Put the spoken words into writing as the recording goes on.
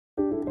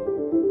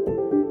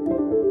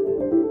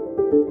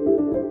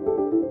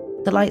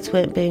The lights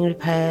weren't being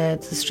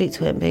repaired, the streets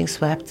weren't being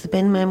swept, the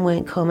bin men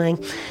weren't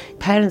coming.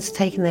 Parents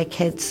taking their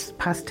kids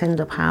past tinned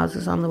up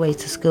houses on the way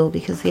to school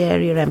because the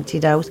area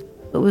emptied out.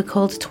 But we were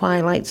called a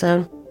twilight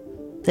zone.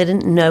 They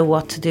didn't know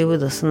what to do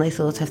with us, and they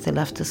thought if they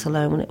left us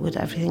alone,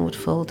 everything would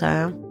fall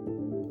down.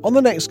 On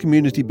the next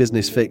Community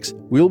Business Fix,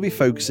 we'll be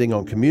focusing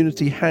on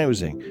community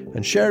housing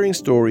and sharing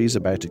stories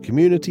about a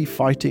community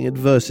fighting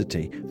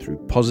adversity through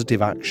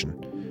positive action.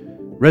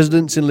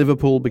 Residents in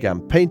Liverpool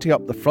began painting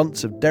up the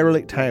fronts of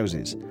derelict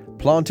houses,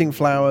 planting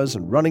flowers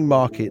and running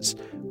markets,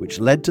 which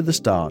led to the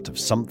start of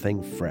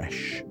something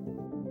fresh.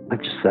 I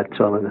just said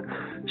to Eleanor,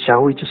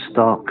 shall we just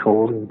start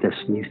calling this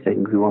new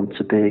thing we want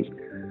to be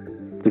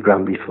the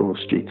Granby Four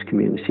Streets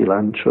Community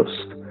Land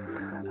Trust?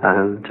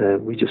 And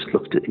we just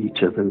looked at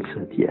each other and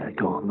said, yeah,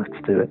 go on,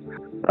 let's do it.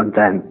 And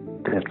then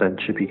the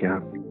adventure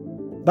began.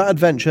 That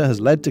adventure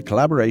has led to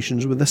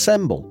collaborations with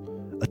Assemble,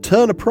 a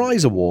Turner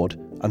Prize Award,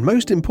 and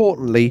most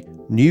importantly,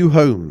 new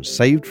homes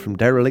saved from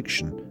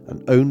dereliction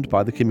and owned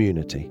by the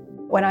community.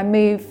 When I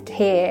moved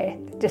here,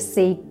 just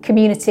the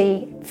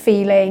community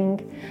feeling,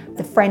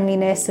 the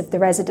friendliness of the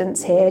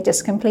residents here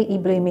just completely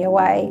blew me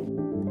away.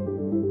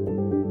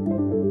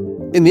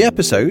 In the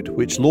episode,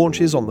 which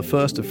launches on the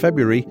 1st of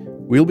February,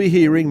 we'll be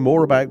hearing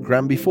more about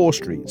Granby Four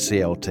Streets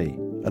CLT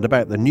and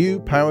about the new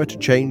Power to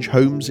Change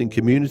Homes in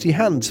Community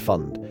Hands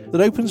Fund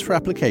that opens for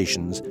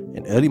applications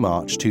in early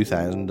March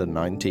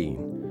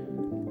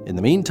 2019. In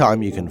the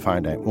meantime, you can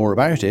find out more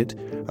about it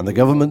and the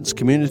government's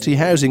Community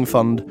Housing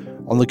Fund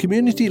on the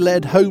Community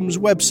Led Homes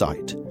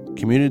website,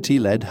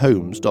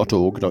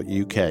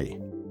 communityledhomes.org.uk.